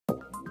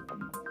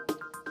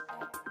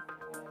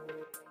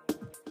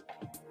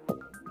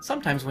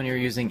Sometimes when you're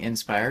using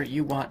IN-SPIRE,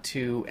 you want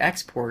to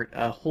export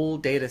a whole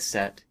data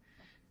set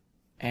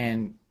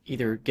and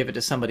either give it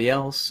to somebody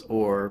else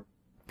or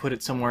put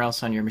it somewhere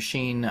else on your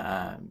machine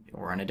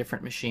or on a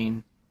different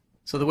machine.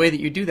 So the way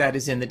that you do that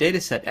is in the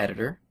dataset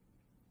editor.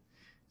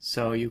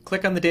 So you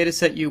click on the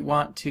dataset you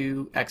want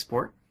to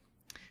export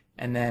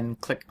and then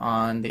click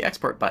on the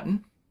export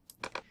button.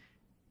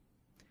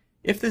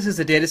 If this is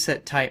a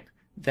dataset type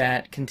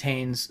that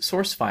contains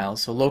source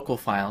files, so local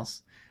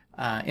files,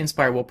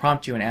 IN-SPIRE will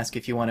prompt you and ask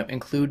if you want to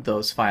include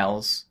those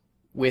files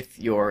with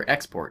your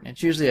export. And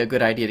it's usually a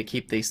good idea to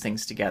keep these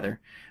things together,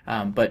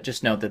 but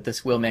just note that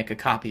this will make a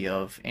copy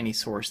of any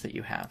source that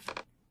you have.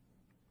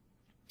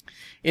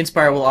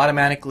 IN-SPIRE will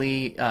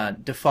automatically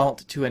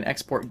default to an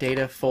export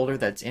data folder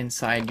that's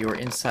inside your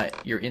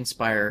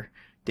IN-SPIRE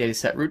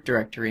dataset root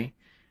directory.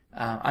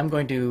 I'm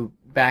going to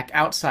back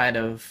outside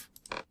of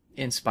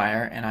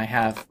IN-SPIRE, and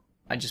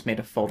I just made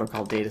a folder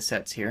called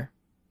Datasets here.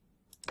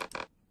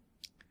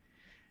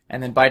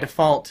 And then by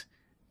default,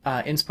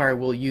 IN-SPIRE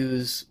will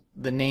use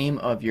the name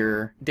of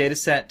your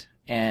dataset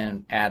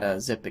and add a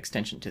zip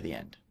extension to the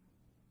end.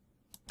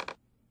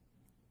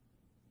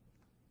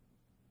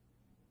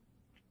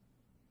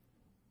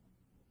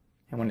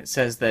 And when it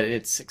says that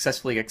it's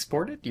successfully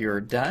exported, you're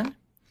done.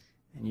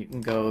 And you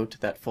can go to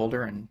that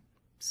folder and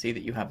see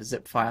that you have a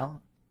zip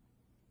file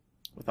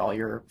with all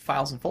your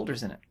files and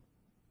folders in it.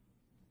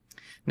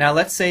 Now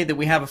let's say that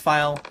we have a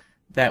file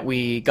that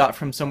we got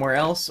from somewhere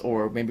else,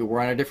 or maybe we're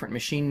on a different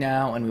machine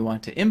now and we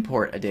want to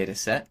import a data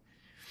set.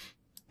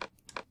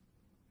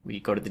 We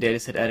go to the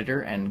dataset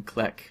editor and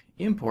click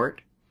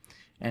import,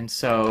 and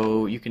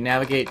so you can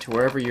navigate to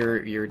wherever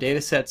your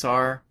data sets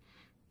are.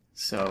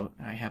 So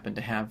I happen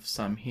to have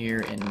some here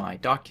in my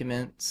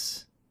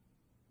documents.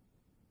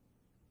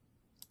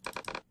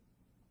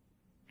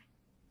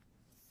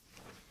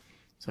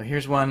 So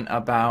here's one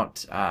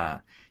about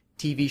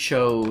TV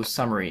show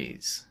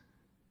summaries.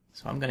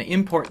 So I'm going to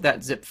import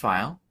that zip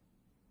file.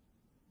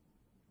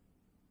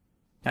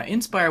 Now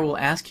IN-SPIRE will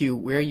ask you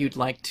where you'd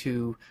like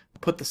to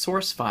put the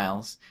source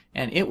files,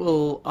 and it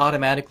will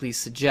automatically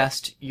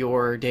suggest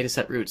your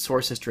dataset root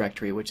sources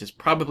directory, which is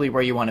probably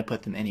where you want to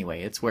put them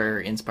anyway. It's where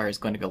IN-SPIRE is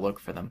going to go look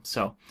for them.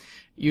 So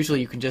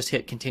usually you can just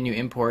hit continue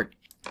import,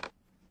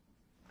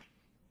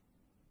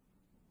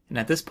 and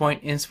at this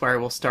point IN-SPIRE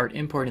will start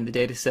importing the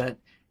dataset,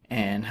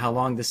 and how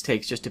long this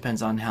takes just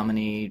depends on how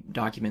many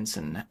documents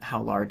and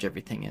how large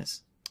everything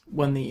is.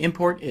 When the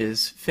import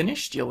is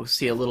finished, you'll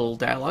see a little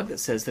dialog that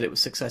says that it was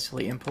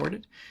successfully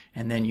imported,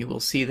 and then you will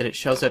see that it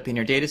shows up in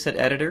your dataset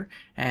editor,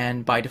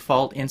 and by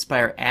default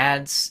IN-SPIRE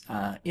adds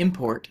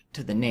import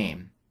to the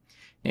name.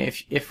 Now,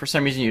 if for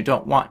some reason you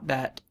don't want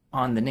that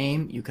on the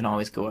name, you can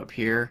always go up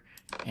here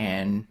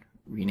and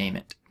rename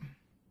it.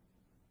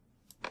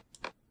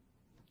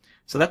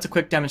 So that's a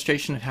quick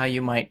demonstration of how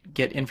you might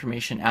get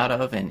information out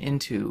of and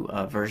into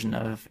a version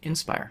of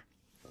IN-SPIRE.